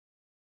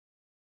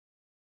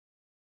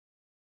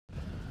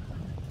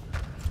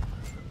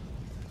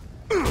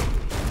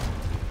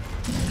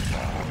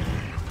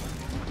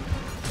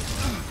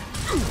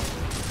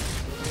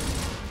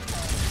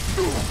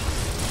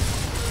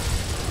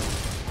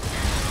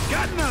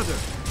Got another!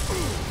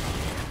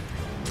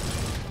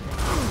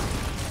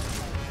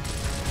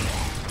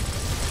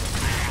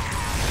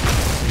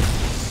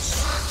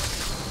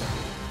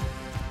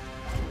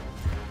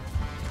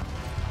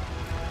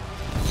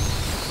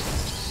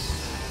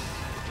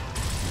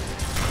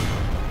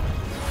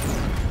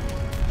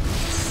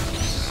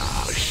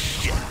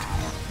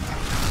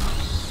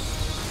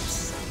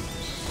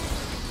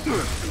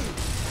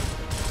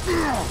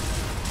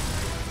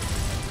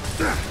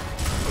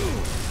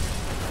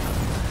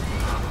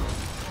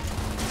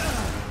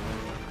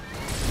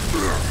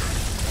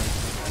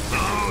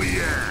 Oh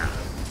yeah!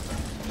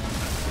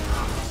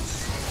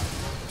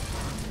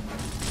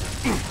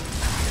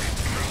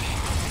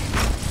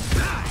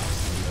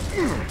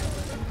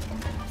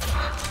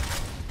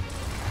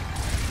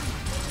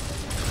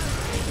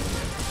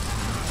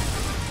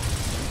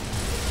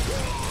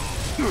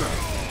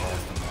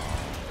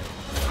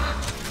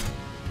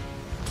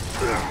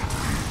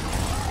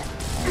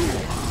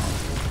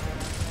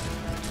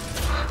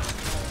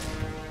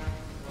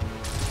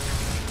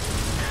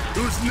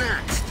 Who's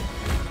next?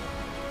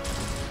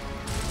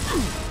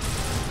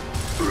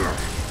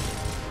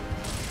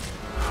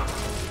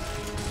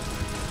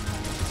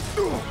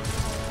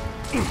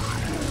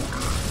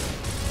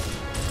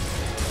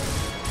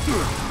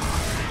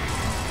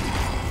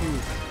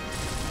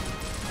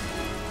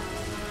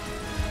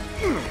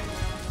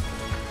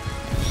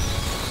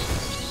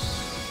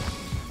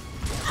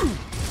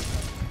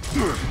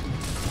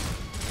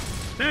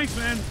 Thanks,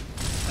 man.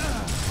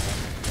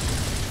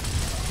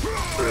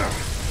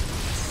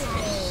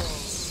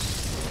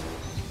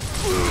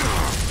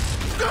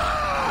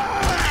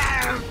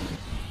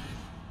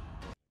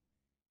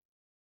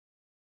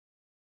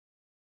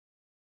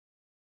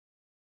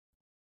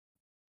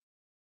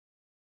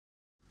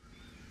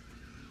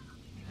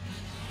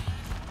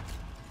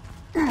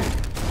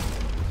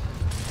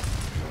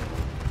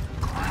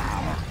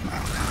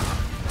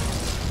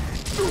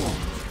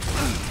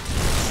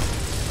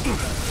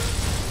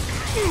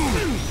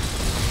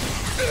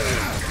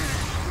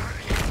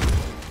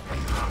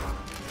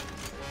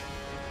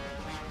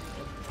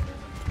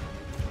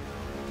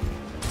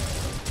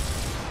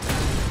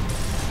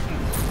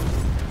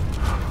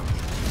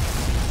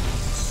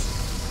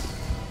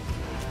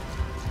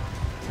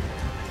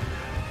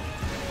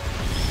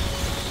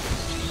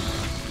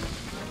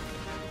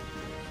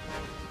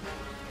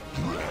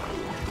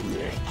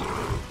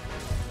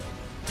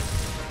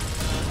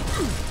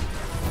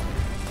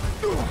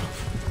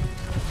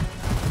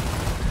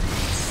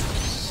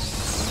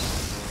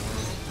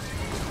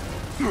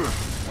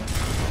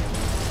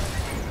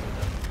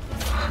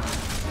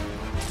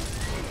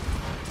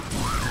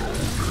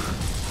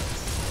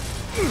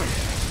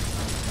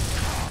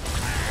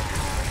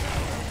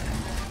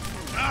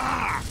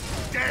 Ah!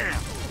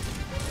 Damn!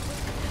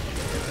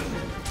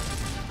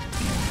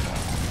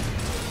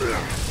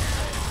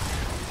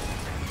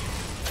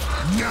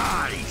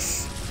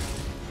 Nice!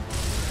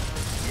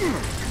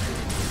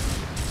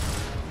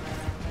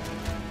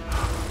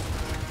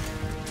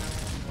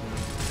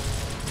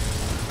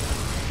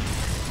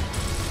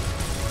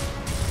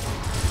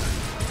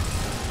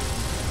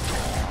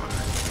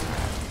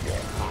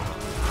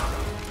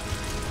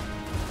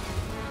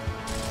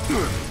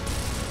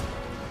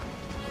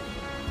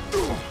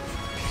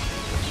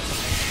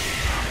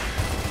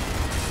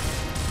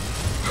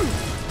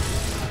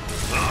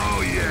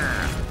 Oh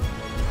yeah!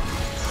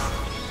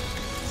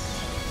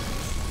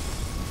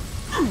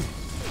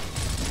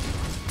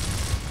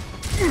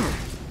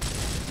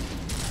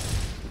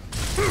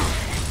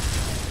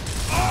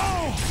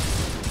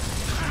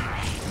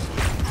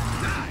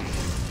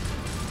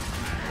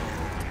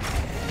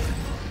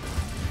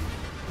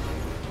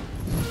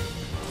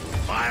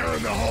 Fire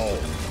in the hole!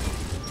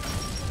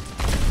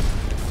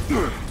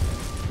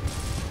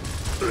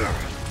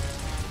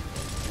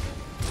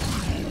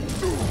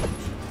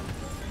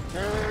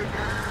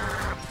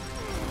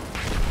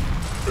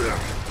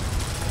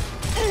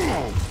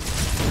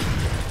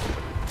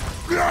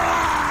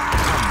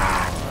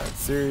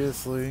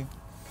 Seriously?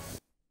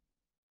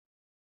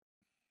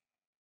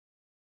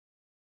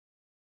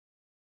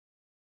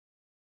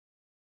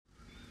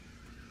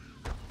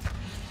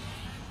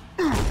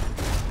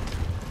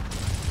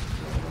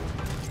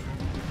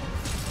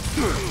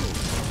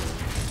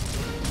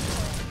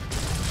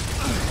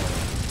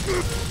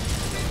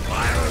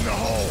 Fire in the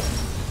hole!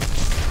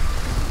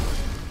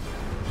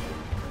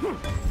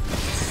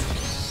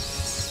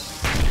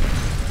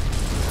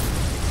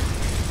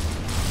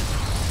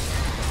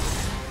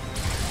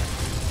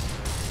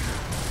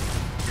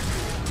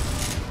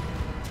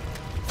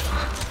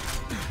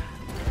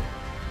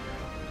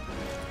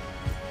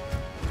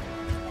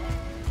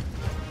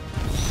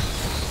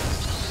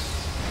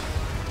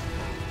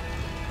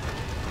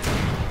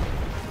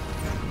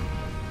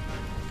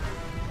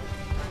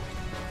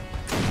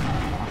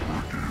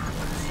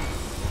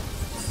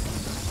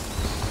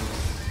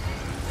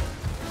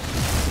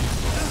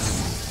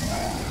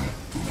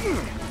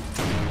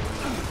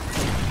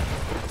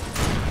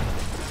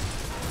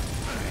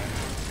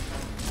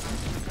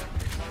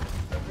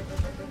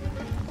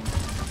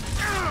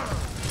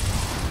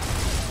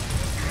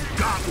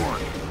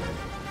 one.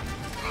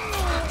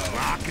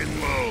 Lock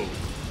and load.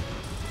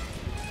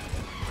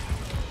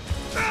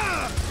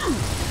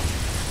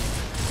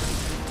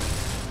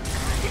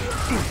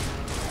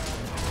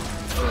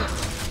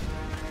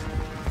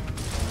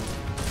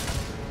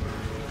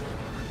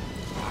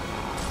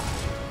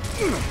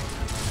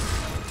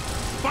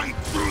 Fight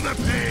through the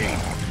pain.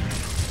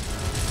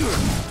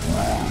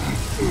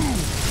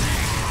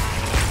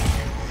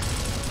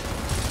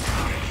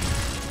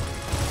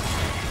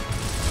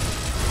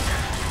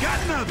 Got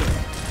another.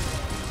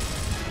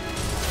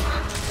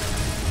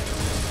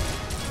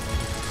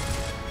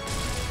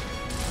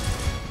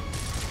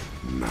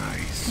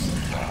 Nice.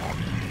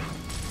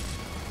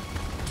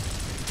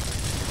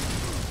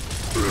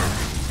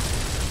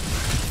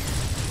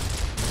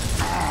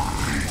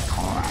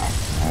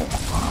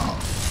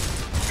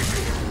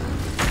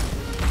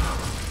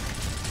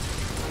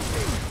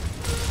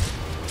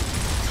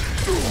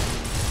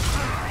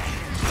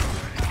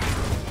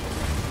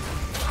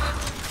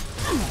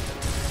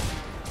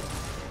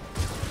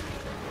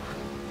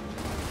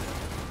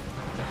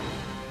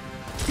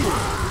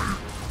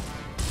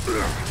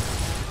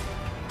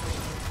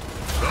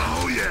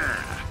 Oh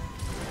yeah!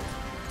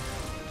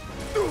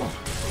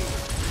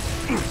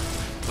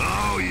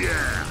 Oh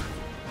yeah!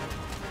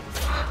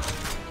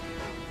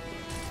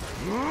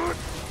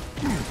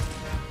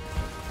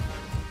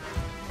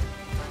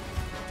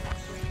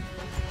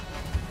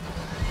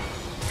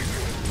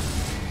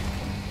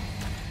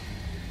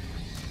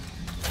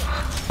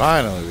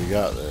 Finally, we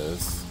got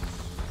this.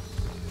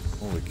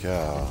 Holy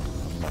cow.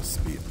 That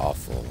must be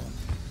awful.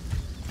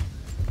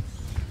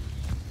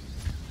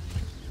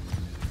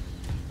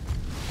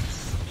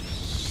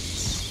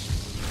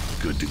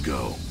 Good to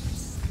go.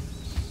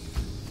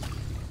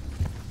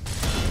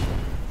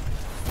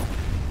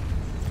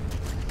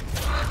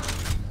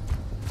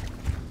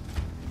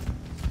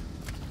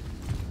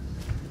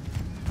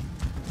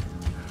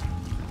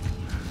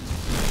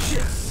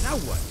 Shit, now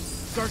what?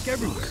 Dark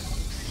everywhere.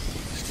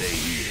 Stay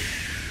here.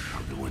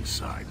 I'll go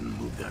inside and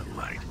move that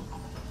light.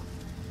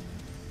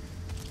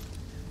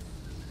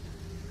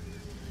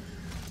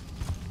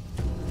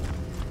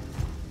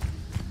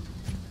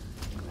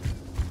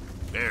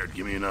 Baird,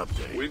 give me an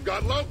update. We've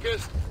got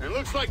Locust, and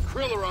looks like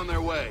Krill are on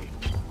their way.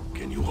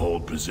 Can you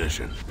hold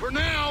position? For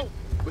now,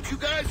 but you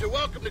guys are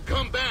welcome to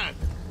come back.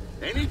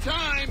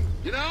 Anytime,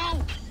 you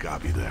know?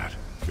 Copy that.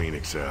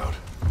 Phoenix out.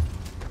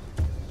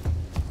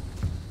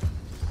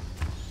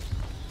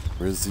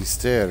 Where's these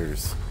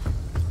stairs?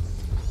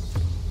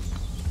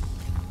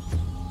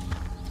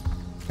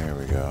 There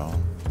we go.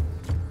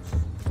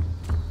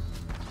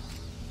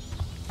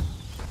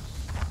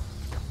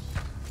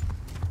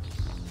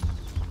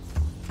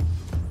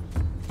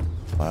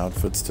 Loud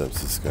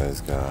footsteps this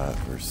guy's got.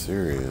 For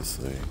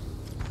seriously.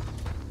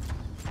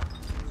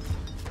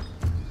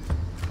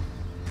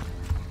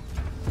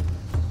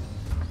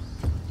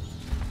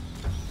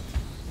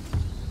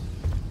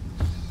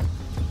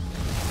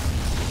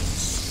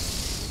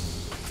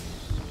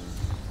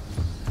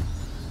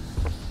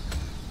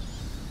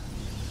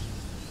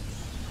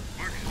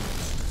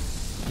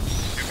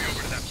 Get me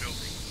over to that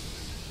building.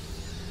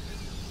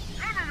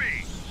 Cover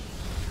me!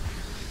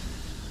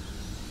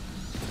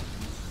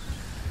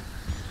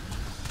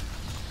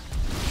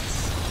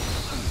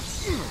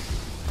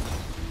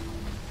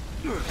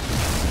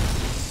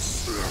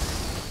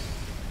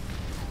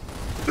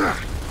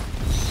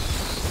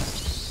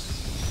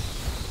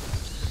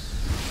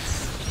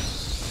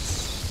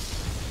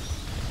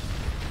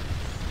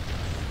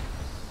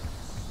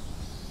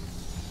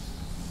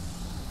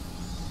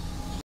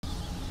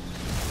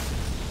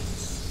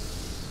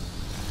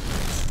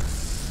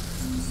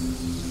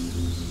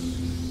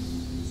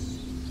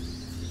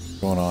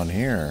 What's going on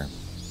here?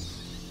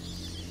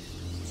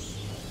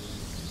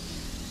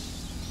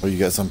 Oh, you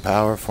got some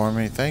power for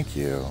me? Thank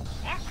you.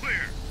 All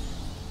clear.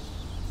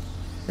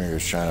 Maybe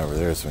shine over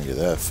there so we can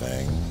get that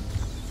thing.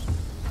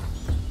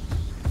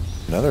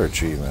 Another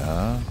achievement,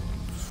 huh?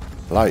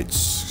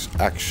 Lights,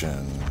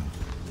 action.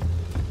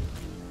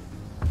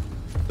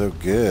 So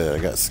good.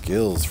 I got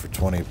skills for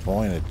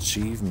 20-point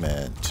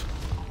achievement.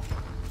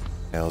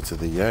 Hell to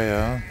the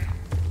yeah.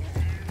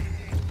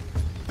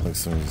 Like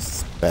some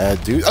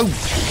bad dude. Oh!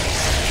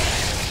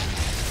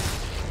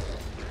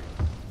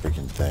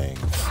 Freaking things.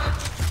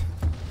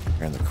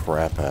 Scaring the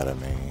crap out of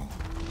me.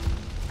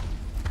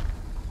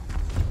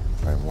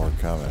 Alright, more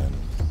coming.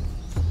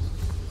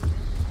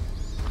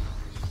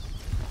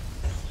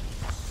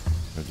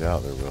 No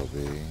doubt there will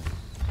be.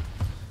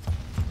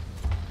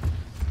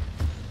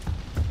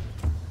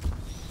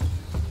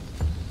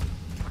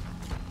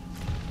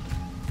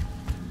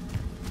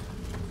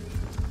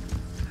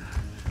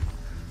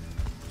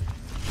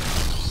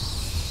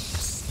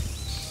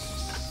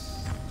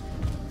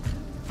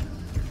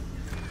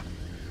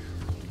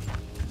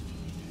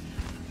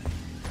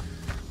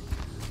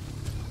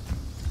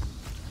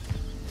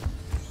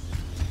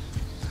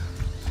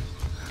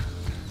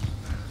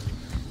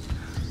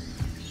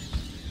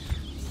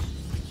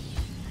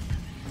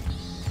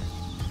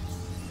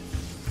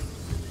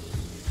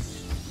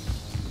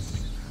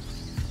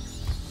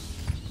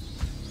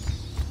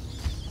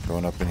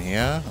 Going up in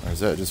here? Or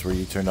is that just where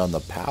you turned on the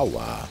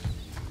power?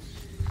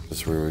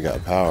 Just where we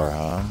got power,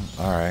 huh?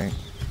 Alright.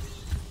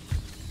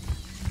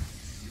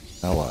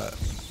 Now what?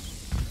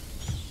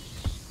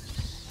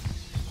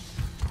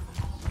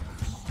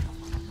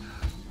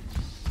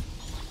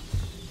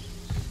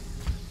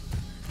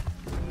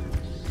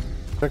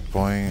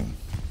 Checkpoint.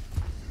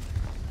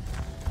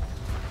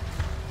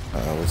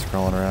 Uh-oh, what's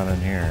crawling around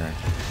in here?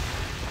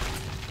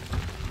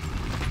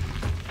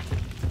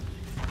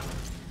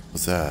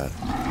 What's that?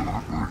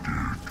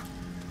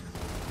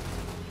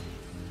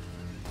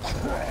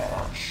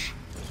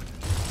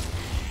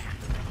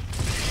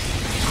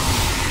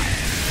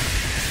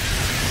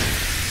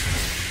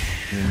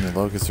 And the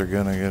locusts are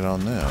gonna get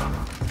on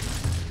them.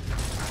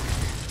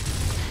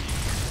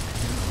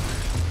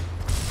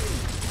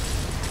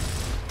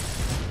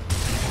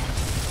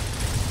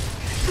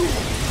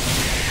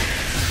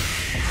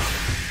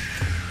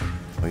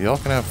 Well, y'all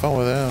can have fun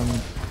with them.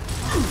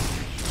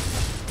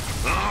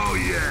 Oh,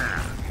 yeah.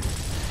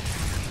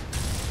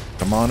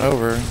 Come on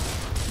over.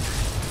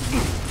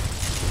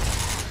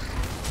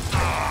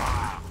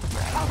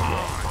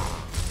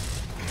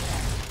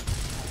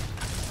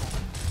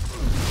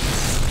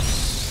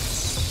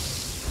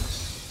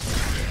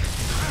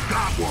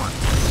 Got one.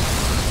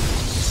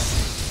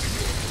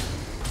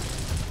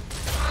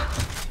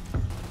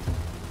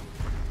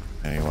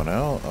 Anyone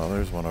else? Oh,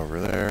 there's one over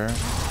there.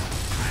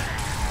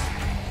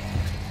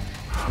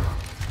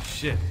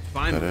 Shit, Is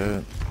finally. that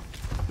it?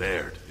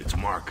 Baird, it's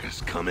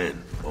Marcus. Come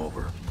in.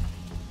 Over.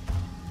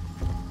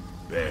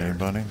 Baird,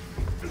 Anybody?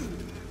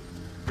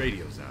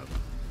 Radio's out.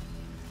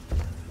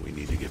 we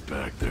need to get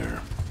back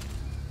there.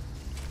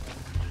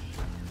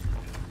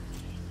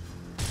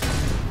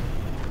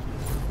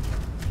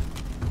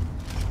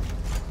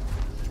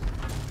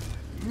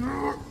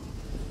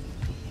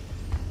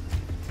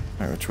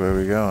 Alright, which way are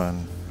we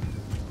going?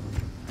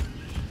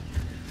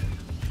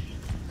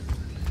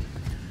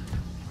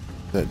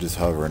 That just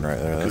hovering right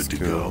there. That's Good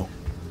to cool. go.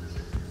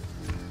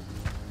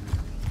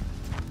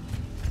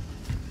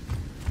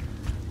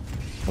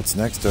 What's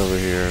next over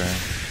here?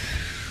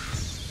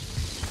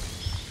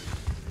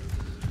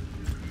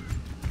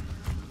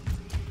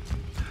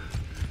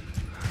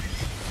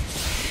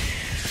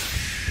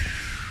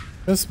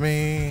 Miss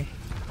me.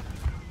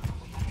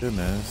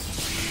 Goodness.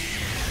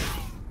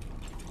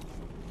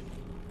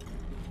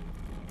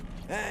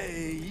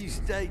 Hey, you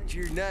state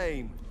your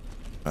name.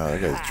 Oh,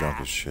 that guy's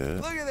drunk as shit.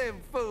 Look at them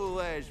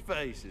fool-ass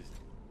faces.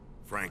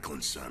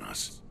 Franklin sent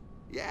us.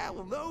 Yeah,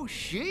 well, no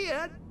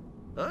shit.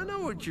 I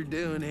know what you're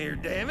doing here,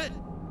 damn it.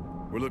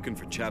 We're looking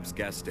for Chaps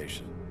gas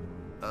station.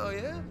 Oh,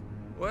 yeah?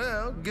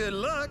 Well, good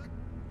luck.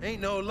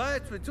 Ain't no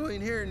lights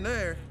between here and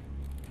there.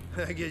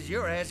 I guess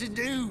your ass is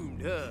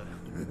doomed, huh?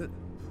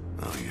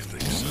 Oh, you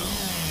think so?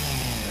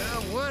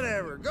 Well,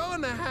 whatever. Go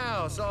in the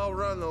house. I'll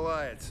run the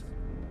lights.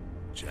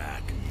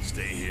 Jack,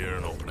 stay here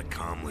and open a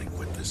comm link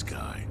with this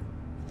guy.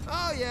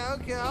 Oh, yeah,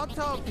 okay. I'll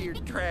talk to your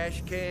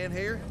trash can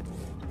here.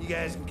 You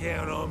guys can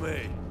count on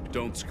me.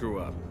 Don't screw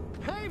up.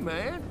 Hey,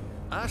 man.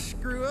 I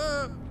screw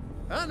up.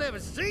 I'll never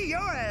see your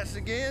ass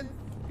again,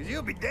 because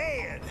you'll be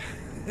dead.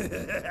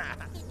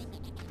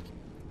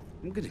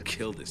 I'm gonna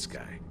kill this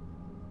guy.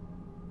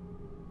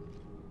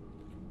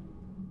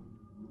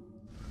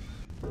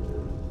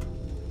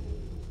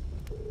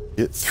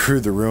 Get through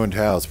the ruined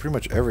house. Pretty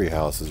much every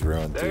house is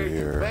ruined through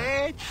There's here.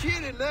 bad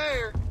shit in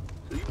there.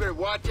 So you better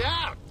watch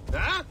out,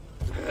 huh?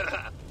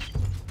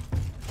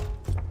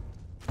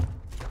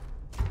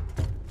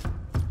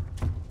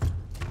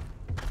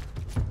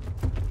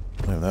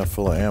 Damn, that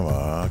full of ammo,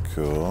 huh?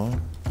 Cool.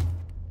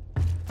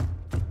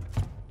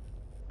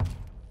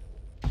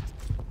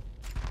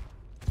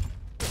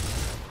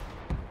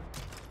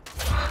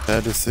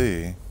 Sad to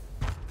see.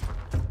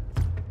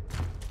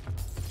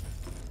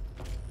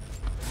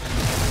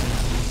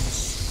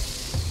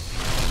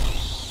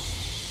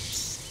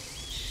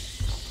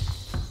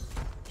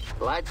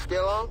 Lights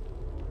still on?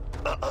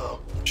 Uh-oh.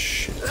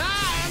 Shit.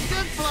 Ah, I'm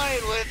just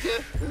playing with you.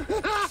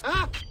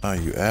 Oh,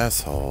 you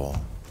asshole.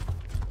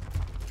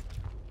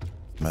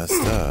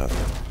 Messed up.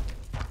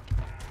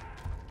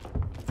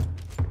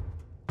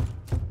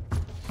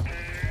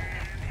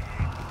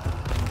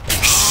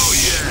 Oh,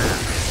 yeah.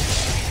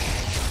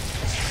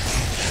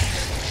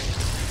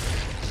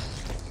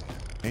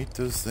 Hate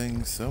those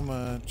things so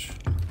much.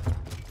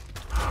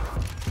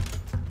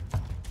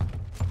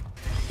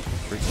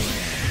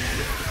 Freaking.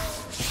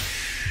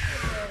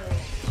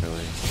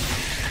 Really?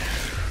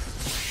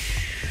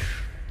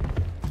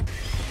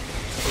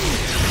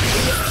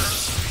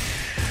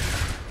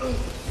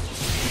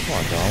 Come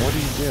on, Dom. What are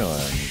you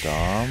doing,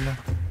 Dom?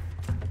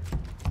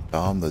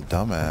 Dom the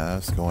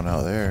dumbass going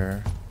out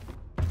there.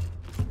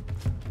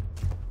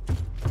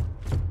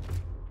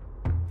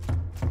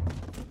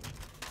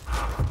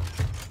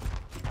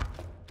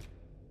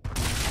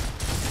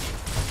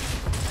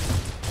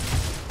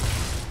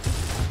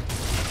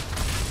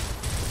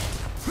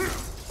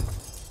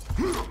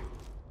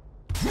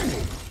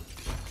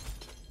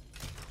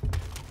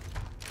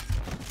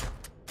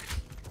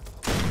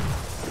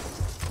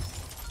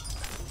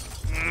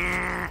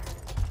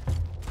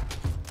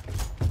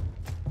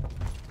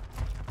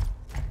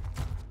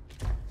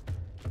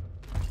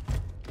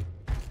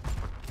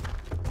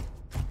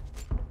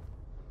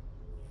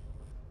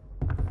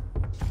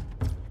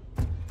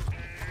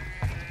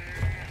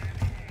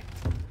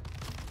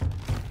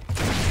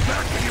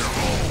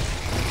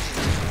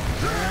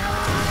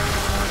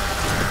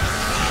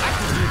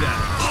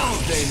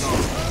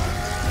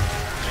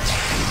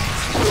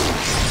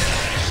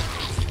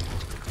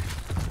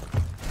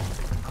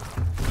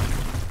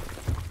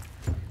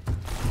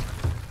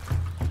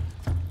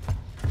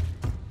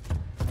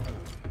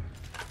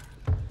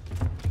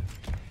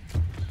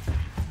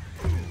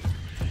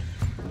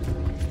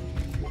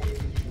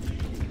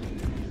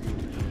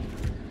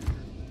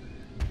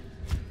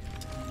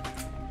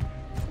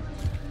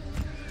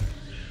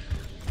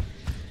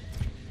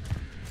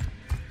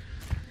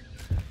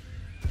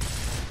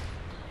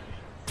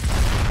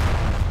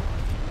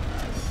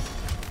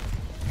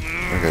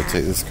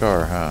 take this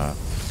car, huh?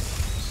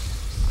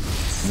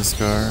 This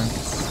car?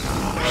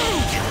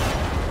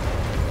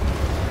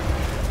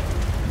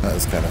 That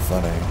was kind of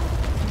funny.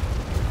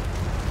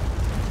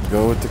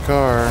 Go with the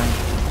car.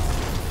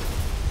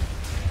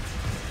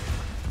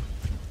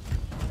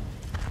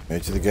 Made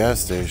it to the gas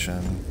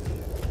station.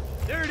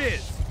 There it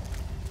is.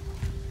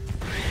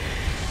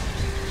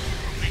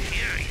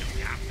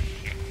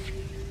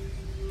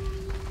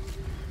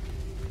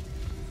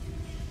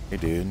 Hey,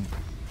 dude.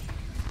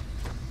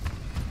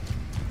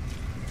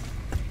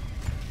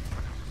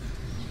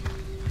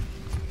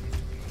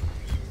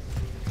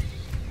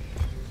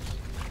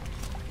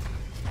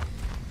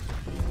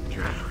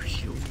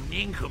 You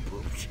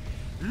nincompoops.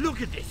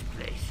 Look at this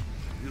place.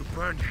 You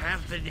burned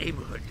half the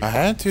neighborhood. I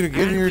had to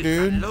get And here, we've got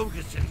dude.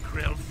 locusts and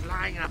krill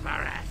flying up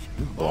our ass.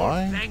 You All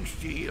blind? thanks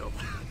to you.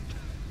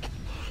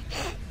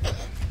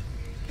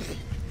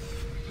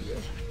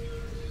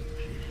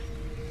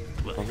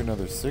 Smoke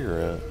another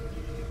cigarette.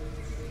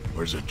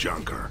 Where's the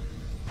junker?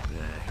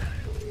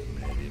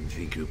 I didn't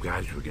think you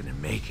guys were gonna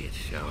make it,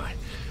 so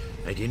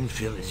I didn't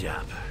fill it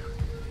up.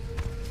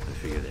 I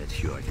figure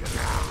that's your job.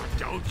 Ah,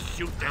 don't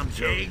shoot them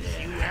pigs,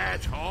 you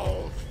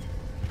assholes!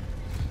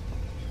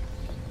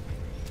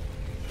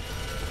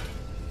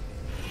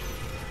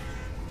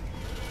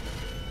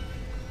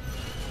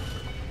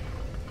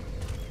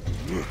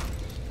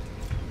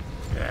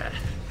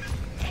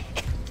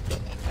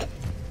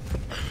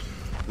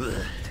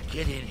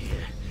 Get in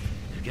here.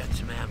 I've got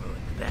some ammo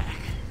in the back.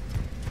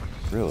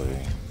 Really?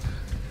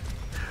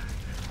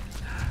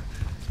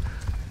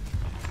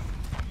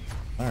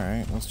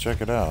 Alright, let's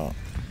check it out.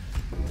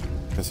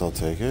 Guess I'll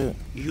take it.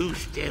 You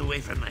stay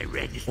away from my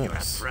register up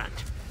Yes. front.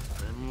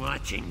 I'm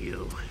watching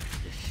you.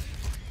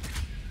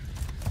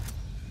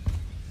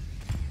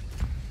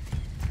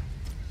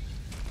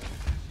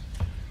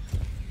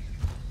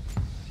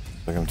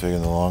 Like I'm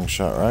taking the long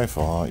shot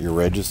rifle, huh? Your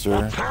register?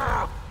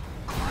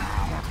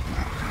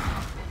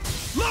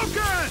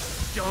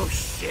 Locust! Oh,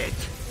 shit!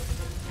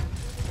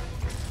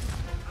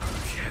 Oh,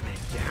 damn it,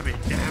 damn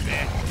it, damn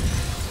it!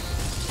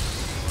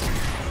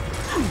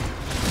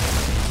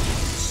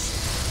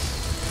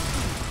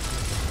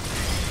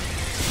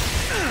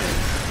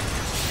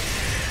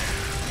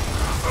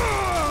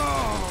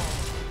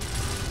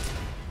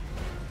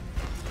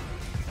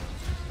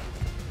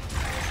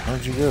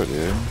 How'd you go,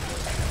 dude?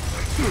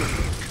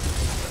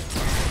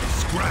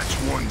 Scratch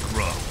one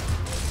crow.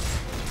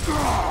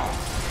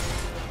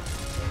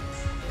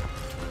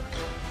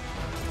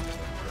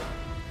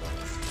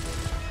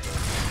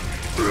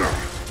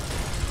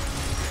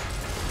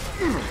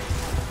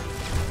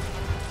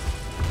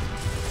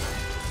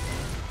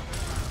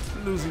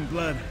 Losing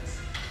blood.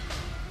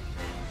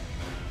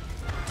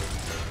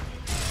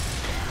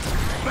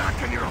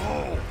 Back in your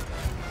hole.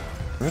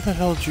 Where the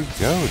hell did you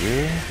go,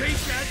 dude?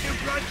 Face that, you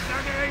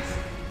bloodsuckers!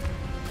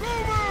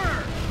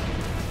 Boomer!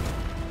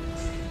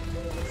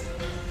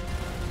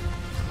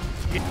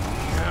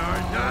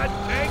 You're not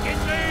taking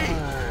me!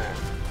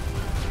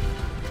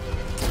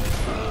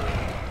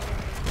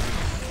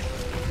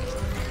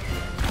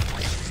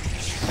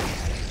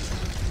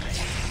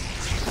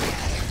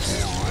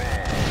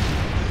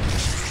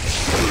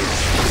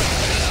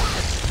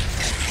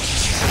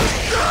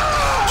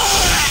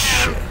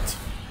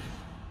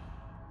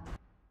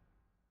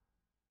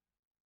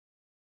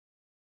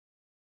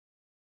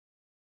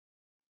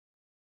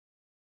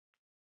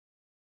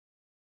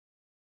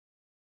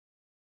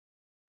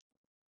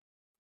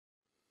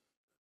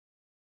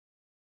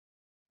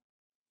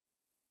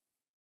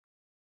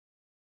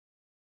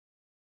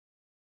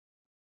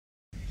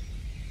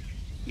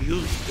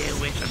 You stay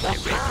away from my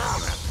register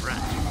up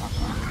front.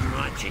 I'm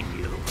watching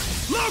you.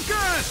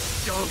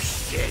 Locust! Oh,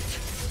 shit!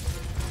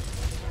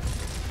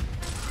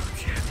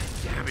 Damn it,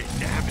 damn it,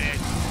 damn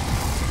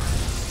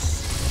it!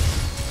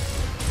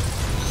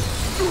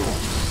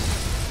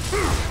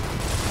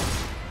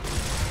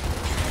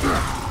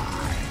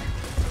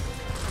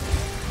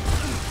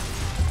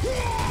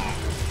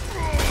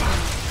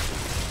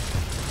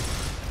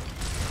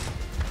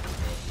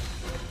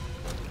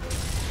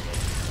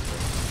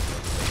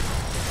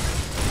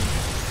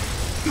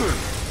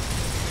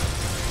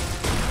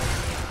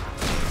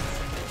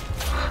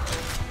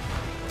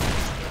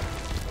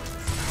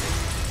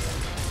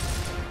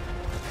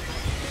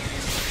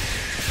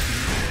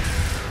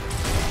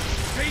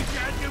 Face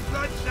that, you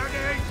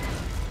bloodsuckers!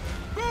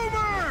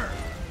 Boomer!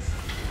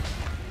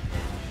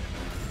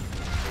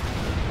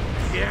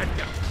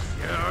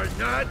 You're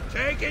not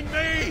taking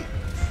me!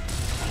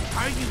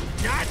 Are you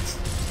nuts?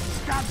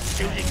 Stop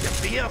shooting the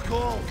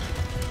vehicle!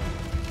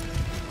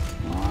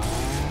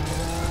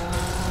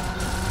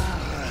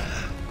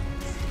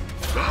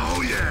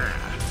 Oh yeah.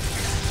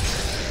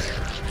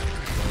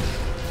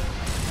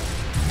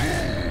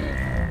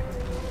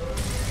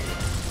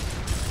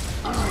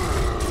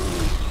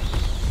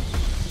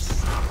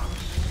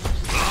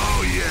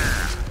 Oh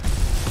yeah.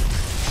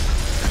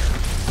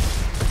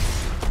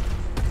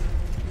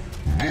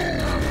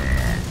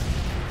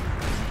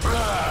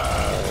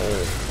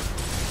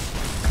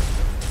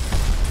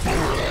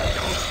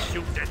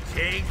 Shoot the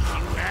things,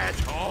 you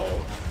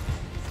asshole!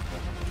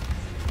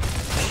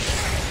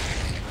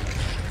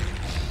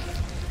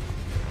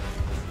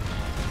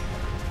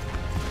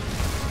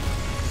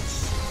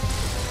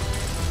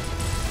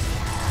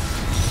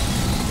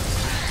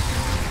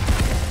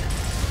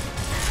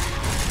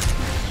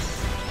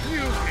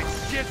 You can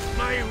kiss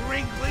my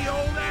wrinkly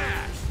old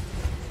ass!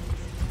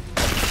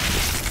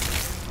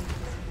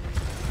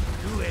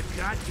 You have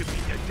got to be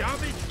the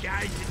dumbest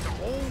guys in the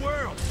whole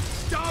world!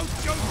 Don't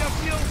shoot the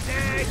fuel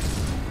tank!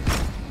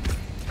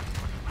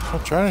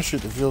 I'm trying to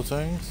shoot the fuel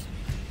tanks.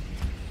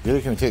 Can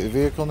we take the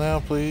vehicle now,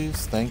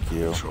 please? Thank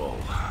you. Control,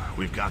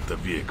 we've got the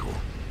vehicle.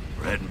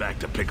 We're heading back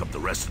to pick up the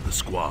rest of the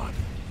squad.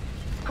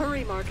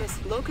 Hurry, Marcus.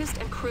 Locust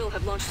and Krill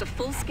have launched a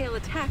full-scale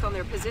attack on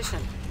their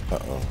position.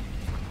 Uh-oh.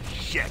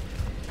 Shit!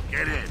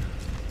 Get in!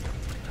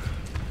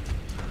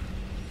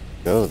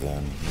 Go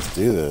then. Let's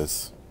do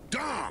this.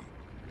 Dom!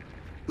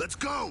 Let's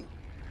go!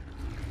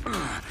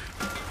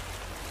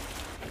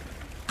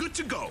 Good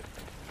to go!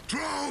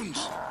 Drones!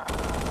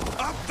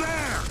 Up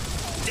there!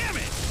 Damn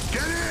it!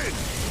 Get in!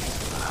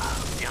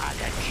 Not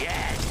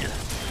again.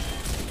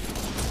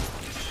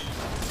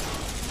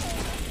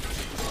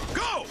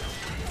 Go!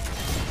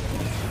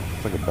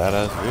 It's like a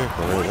badass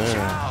vehicle right Watch there.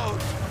 out!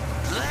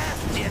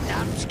 Left, you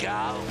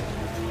numbskull.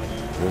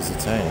 There's the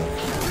tank.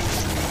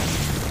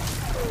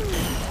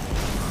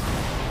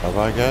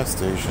 Bye-bye gas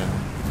station.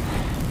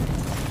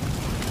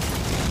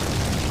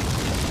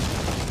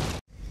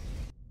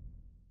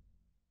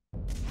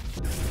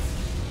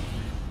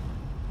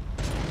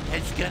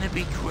 It's gonna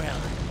be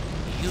Krill.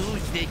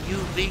 Use the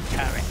UV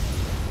turret.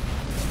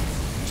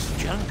 This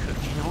junker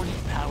can only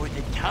power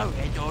the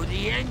turret or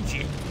the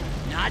engine,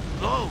 not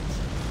both.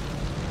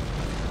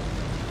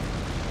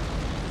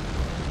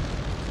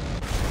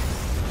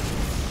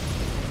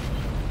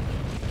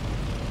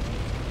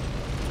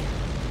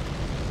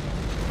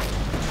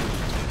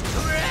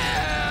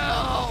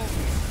 Krill!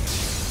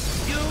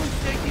 Use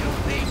the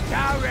UV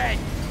turret!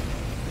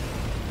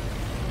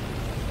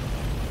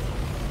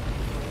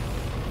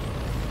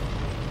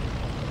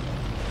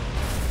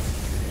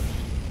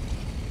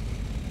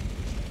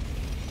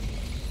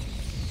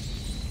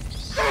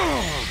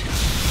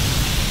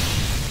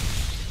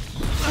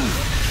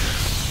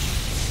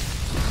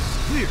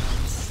 Clear.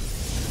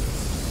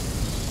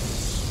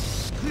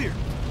 Clear.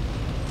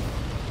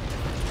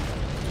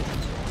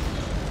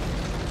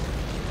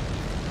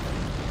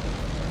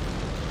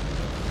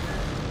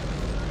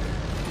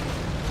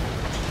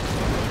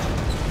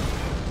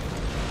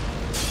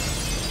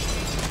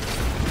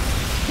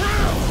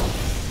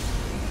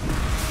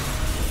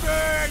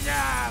 Burn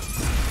up!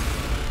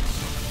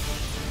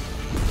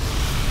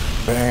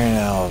 Burn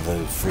all the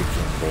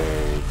freaking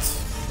birds.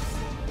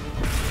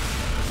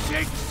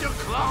 6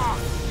 o'clock!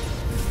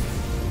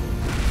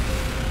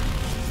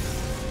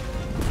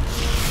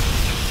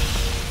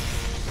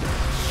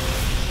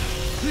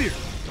 Clear.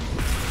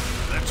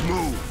 Let's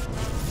move!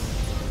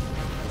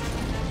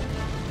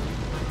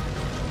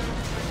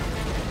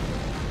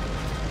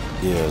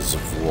 Years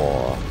of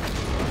war.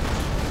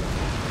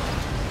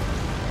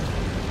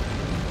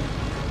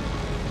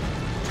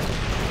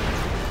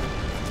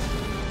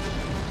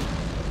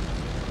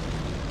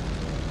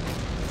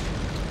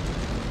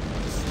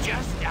 It's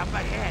just up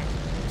ahead.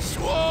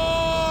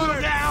 Slow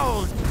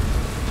down!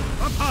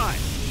 Up high.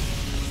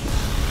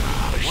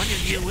 One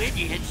of you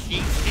idiots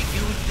needs to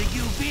use the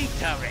UV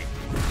turret.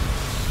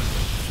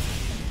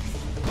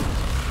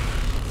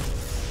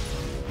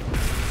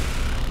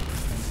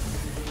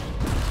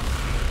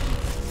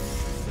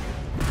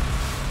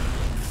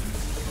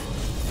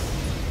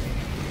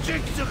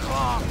 Six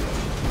o'clock!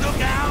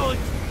 Look out!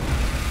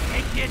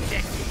 Take your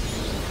ticket.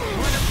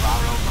 Wanna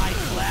borrow my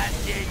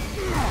glasses?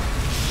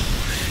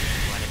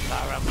 Wanna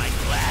borrow my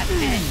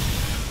glasses?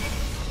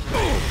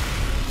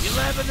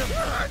 11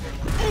 o'clock!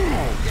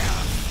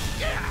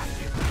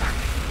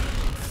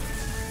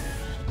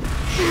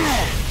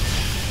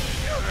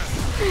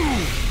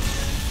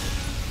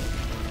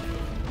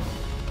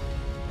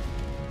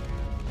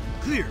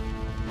 Clear.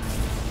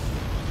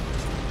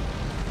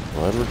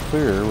 Glad we're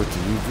clear with the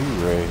UV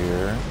ray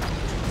here.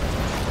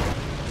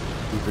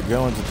 Keep it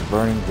going to the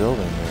burning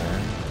building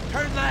here.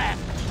 Turn left!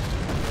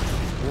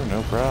 Sure,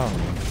 no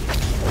problem.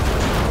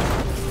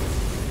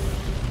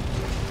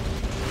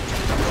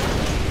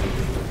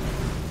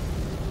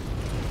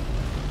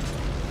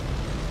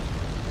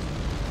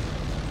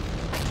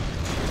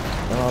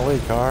 Come on,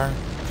 wait, car.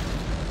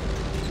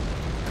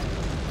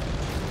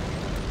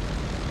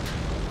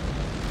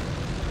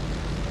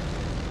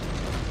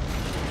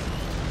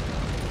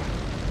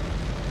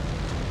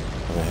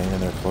 Are they hanging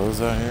their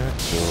clothes out here?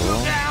 Cool.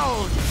 Look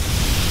out!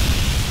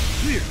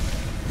 Clear.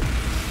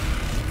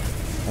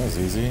 That was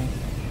easy.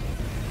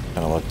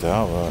 Kind of lucked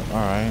out, but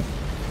alright.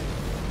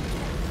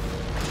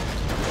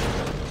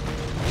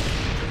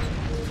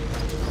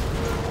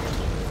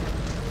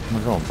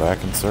 We're going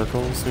back in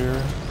circles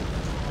here.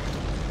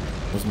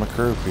 Where's my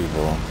crew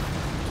people?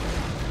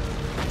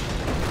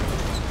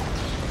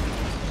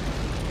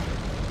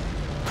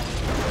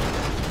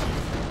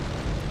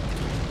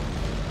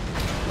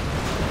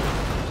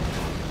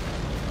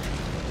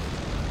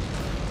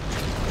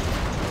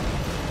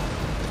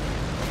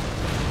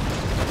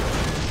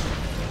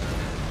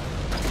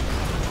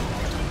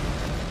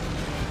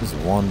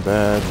 one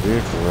bad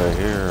vehicle right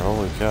here.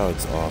 Holy cow,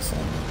 it's awesome.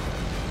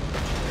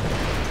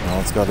 Now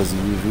it's got his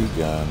UV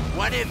gun.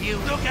 What if you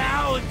look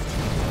out?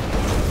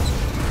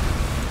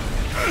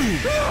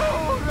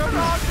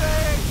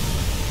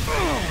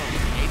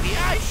 Maybe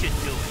I should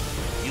do it.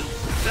 You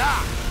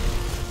suck.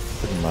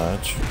 Pretty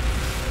much.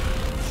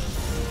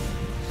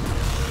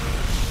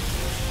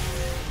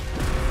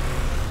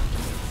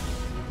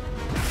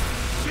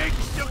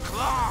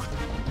 O'clock.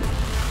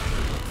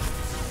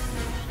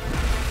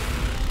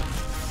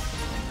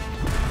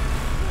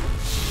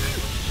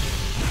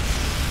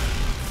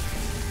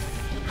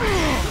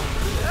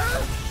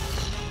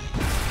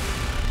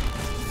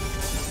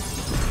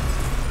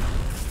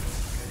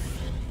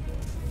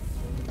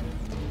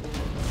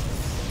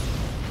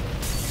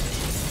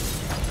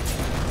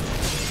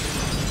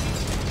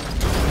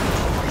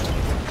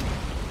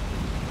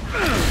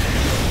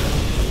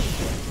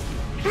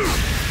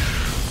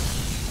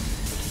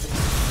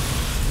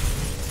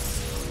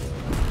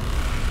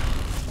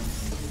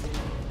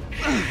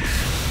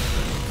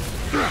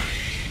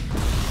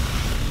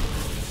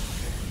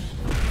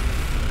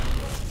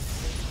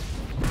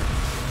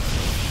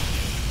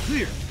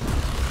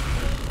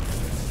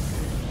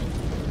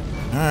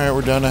 Alright,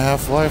 we're down to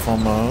half life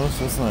almost.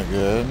 That's not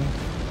good.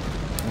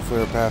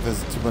 Hopefully our path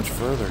isn't too much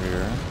further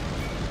here.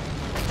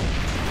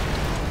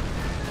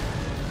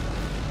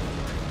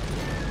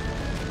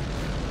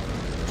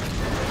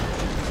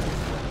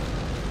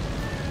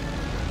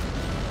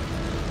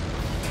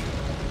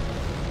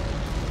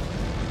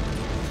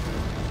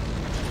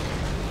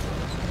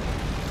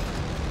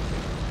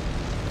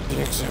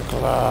 Six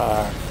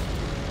o'clock.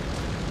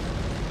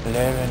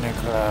 11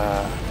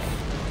 o'clock.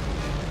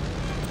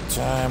 What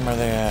time are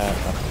they at?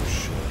 Oh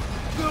shit.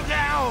 Look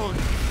out!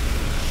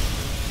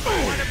 I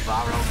want to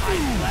borrow my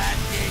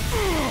plastic.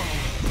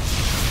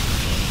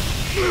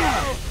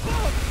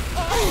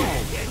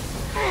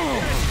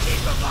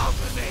 Keep them off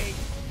of me!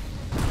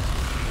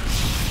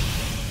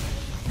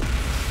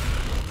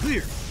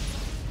 Clear.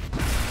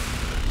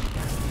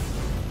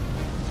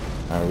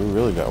 Alright, we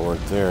really got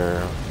work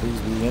there. Please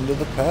be into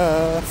the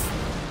path.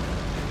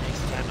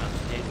 Next time I'll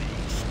stay with the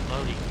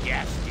exploding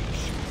gas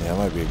station. Yeah, that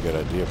might be a good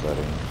idea,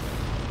 buddy.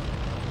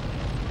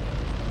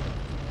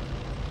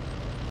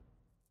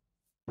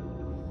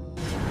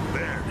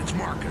 There, it's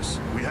Marcus.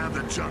 We have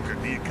the junker.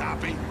 Do you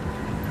copy?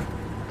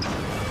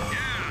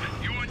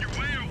 Yeah, you on your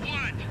way or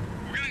what?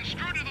 We're getting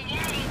screwed to the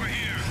wall over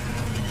here.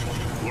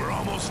 We're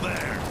almost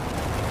there.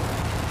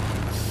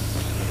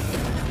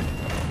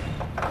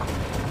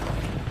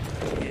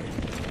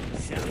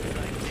 Sounds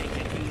like they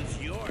could use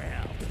your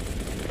help.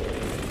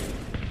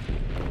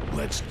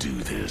 Let's do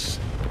this.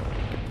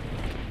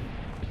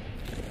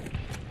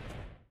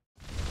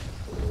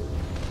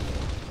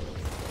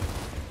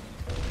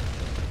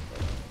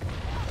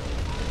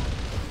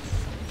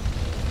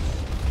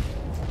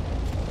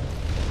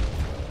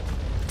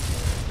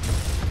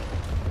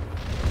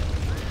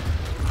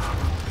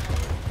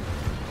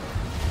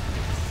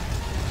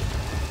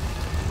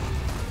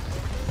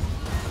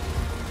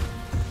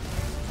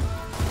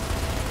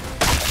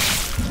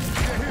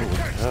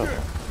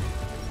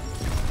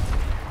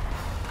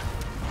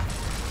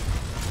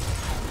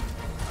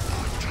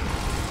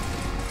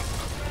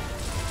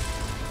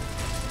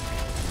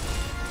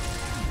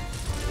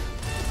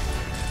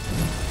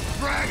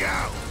 Frag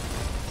out!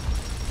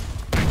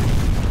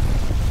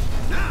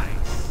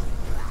 Nice!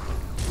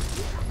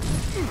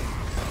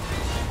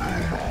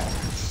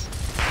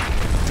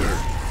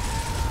 Dirt.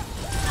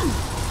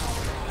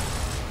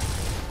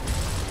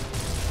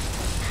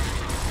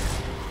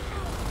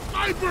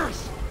 Snipers!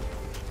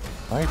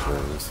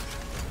 Snipers?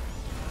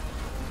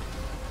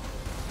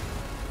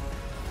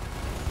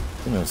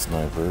 You know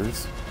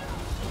snipers.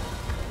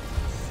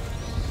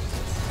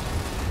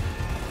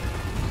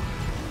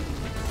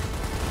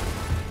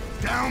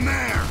 Down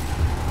there!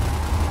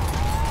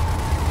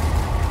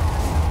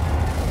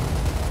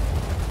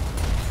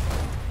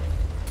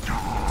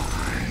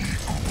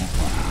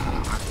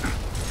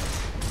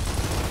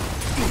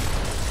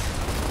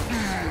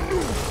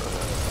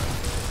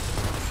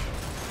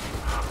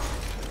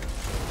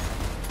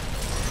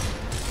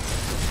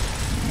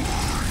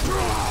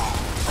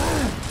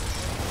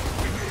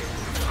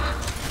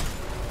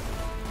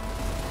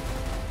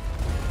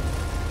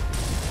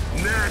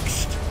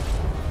 Next!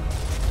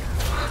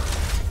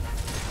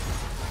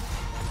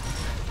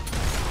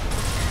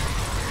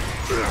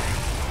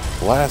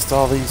 Blast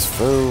all these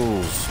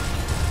fools!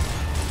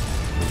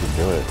 We can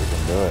do it, we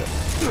can do it.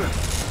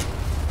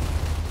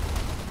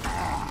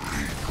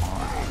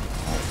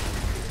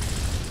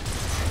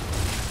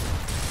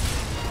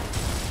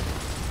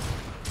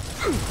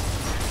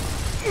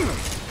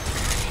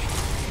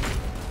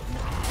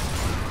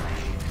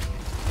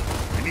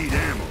 I need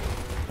ammo.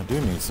 I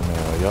do need some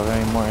ammo. Y'all got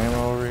any more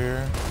ammo over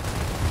here?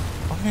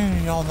 Why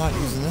are y'all not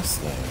using this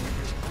thing?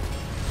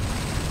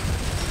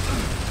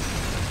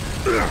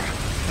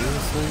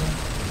 Seriously?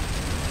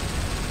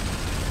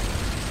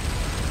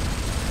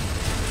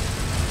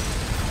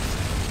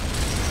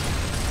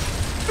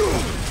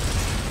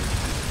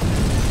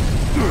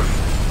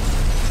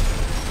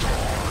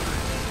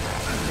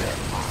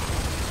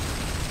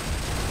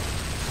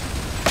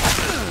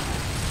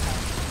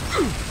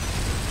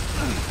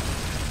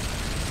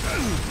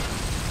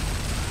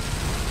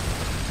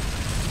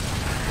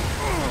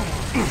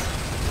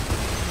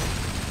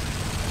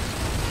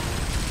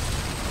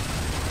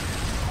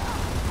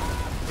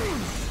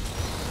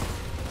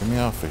 Get me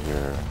off of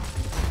here.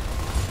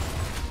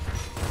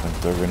 And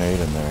throw a grenade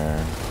in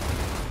there.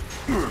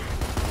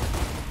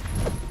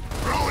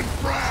 Throwing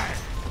frag!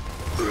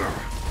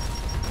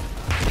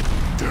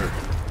 Dirt.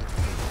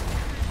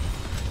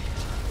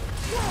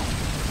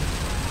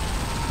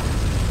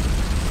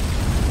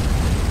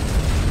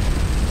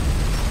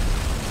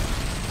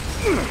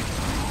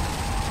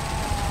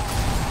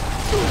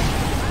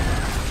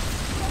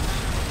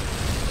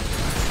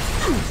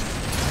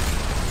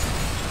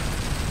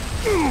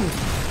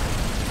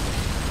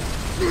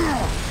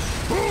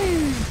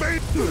 Boom,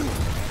 baby!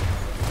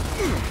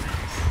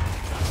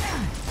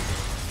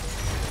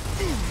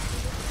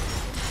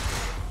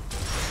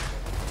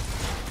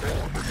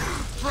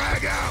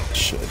 Frag out!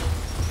 Shit.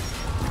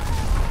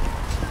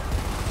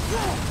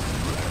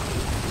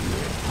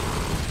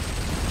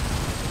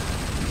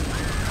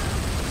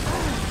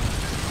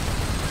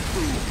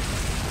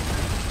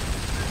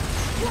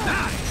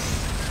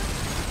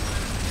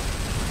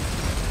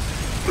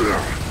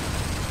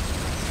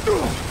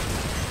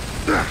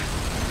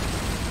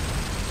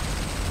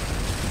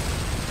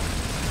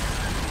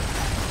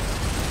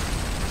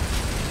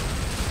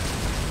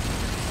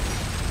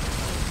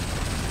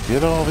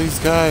 Get all these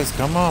guys,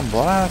 come on,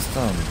 blast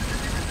them.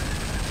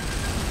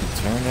 You're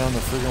tearing down the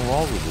friggin'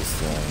 walls with this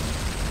thing.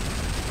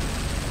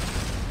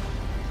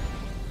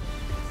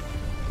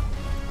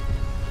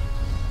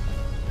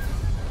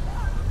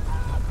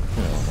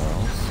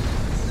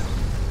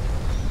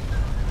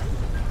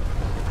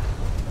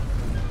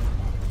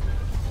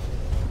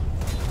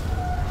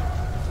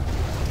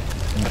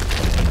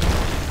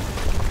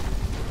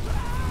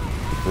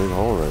 Big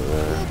hole right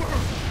there.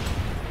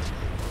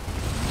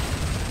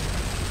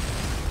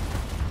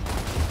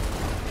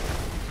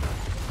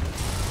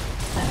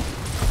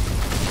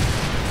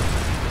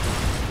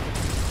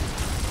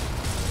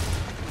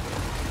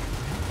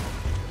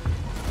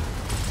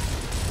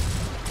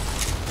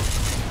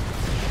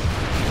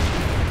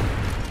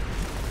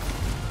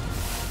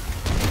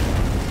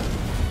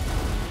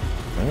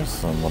 There's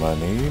some what I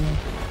need.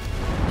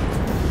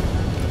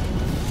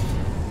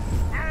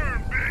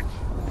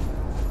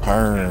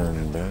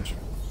 Burn, bitch.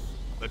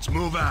 Let's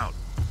move out.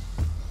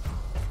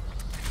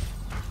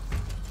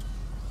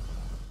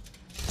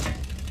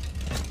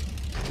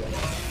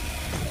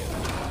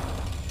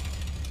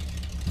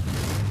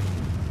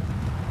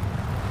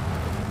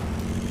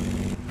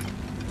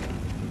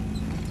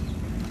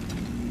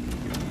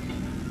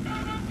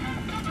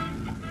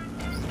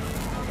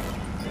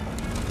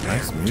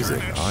 Nice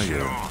music,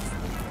 audio.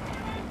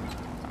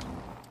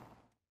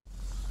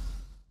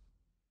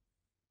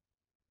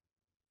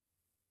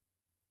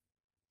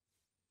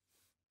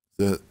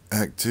 The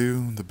Act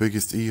 2, the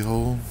biggest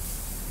E-hole.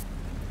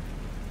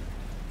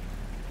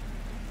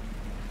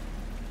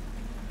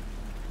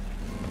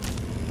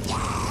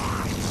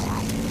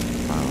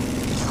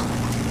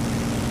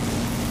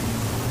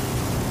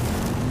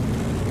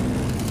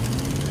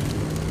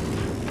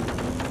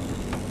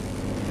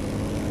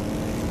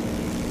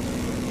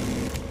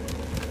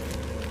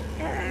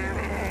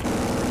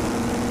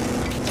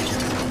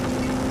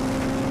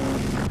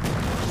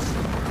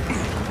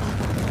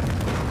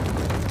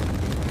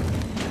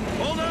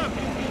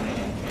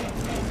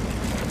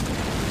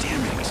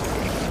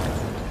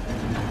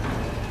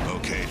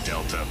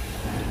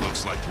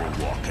 Looks like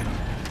we're walking.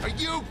 Are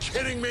you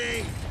kidding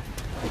me?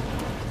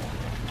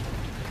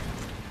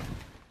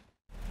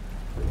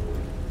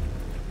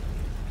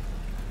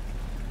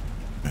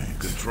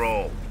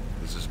 Control,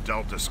 this is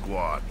Delta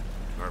Squad.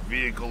 Our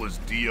vehicle is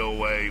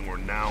DOA and we're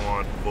now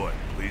on foot.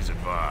 Please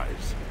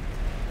advise.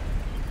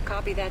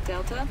 Copy that,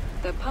 Delta.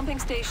 The pumping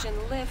station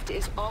lift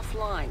is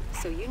offline,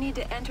 so you need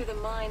to enter the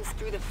mines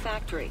through the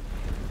factory.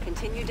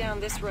 Continue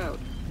down this road.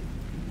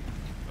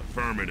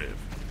 Affirmative.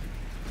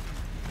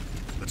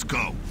 Let's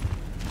go.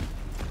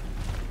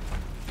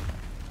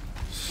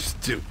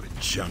 Stupid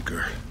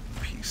junker.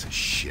 Piece of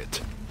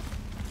shit.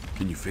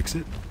 Can you fix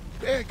it?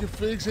 I can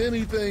fix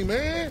anything,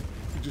 man.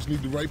 You just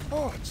need the right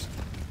parts.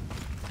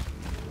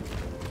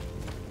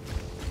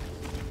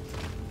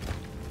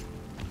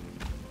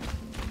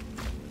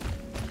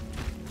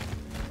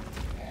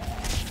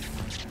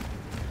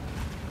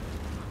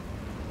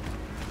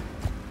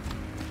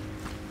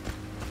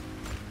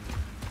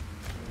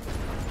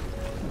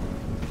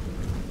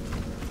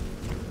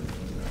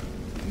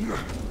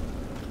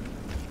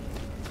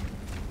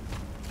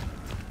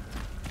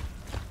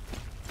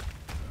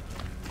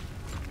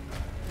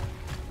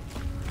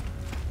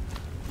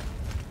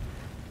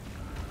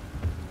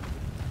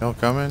 Y'all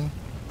coming?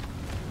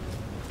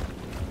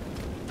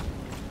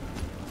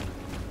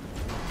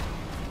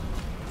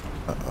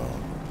 Uh-oh.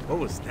 What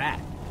was that?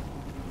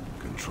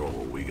 Control,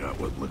 we got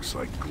what looks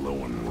like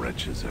glowing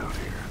wretches out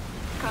here.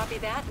 Copy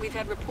that. We've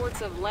had reports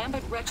of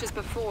lambent wretches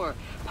before,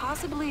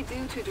 possibly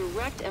due to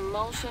direct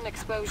emulsion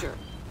exposure.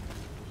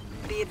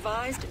 Be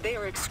advised, they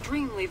are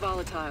extremely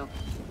volatile.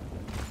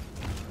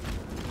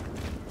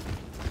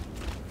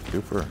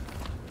 Super.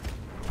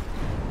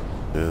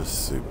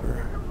 Just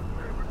super.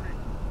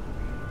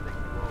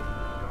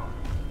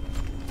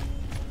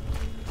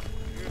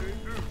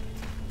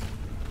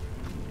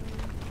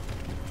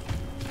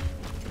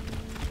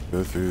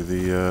 Go through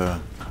the,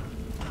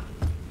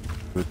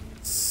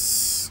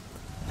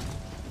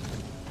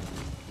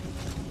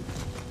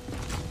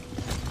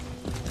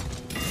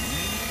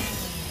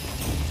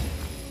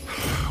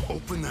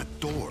 Open that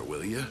door,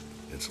 will you?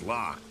 It's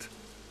locked.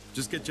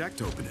 Just get Jack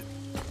to open it.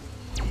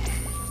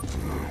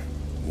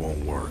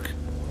 Won't work.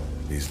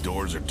 These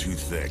doors are too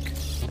thick.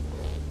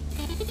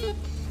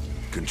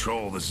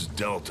 Control, this is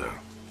Delta.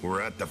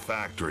 We're at the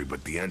factory,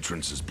 but the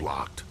entrance is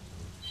blocked.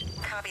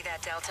 Copy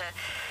that, Delta.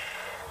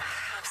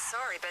 I'm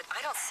sorry, but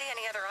I don't see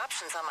any other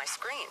options on my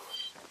screen.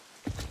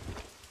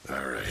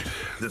 All right.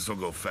 This'll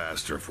go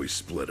faster if we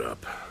split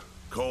up.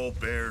 Cole,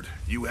 Baird,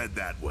 you head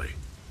that way.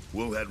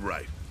 We'll head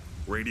right.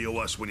 Radio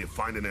us when you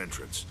find an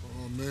entrance.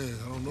 Oh, man,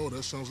 I don't know.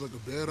 That sounds like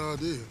a bad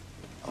idea.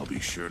 I'll be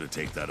sure to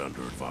take that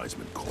under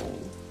advisement,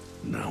 Cole.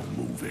 Now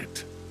move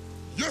it.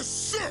 Yes,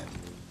 sir!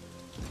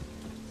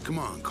 Come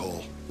on,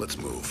 Cole. Let's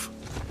move.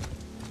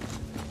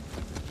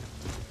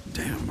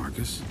 Damn,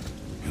 Marcus.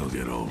 He'll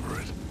get over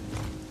it.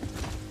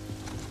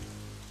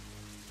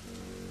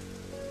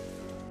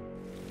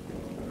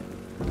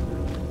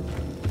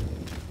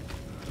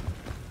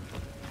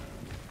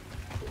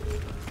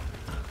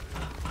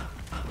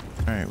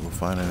 Alright, we'll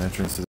find an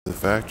entrance to the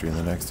factory in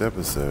the next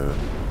episode.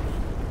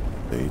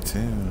 Stay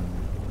tuned.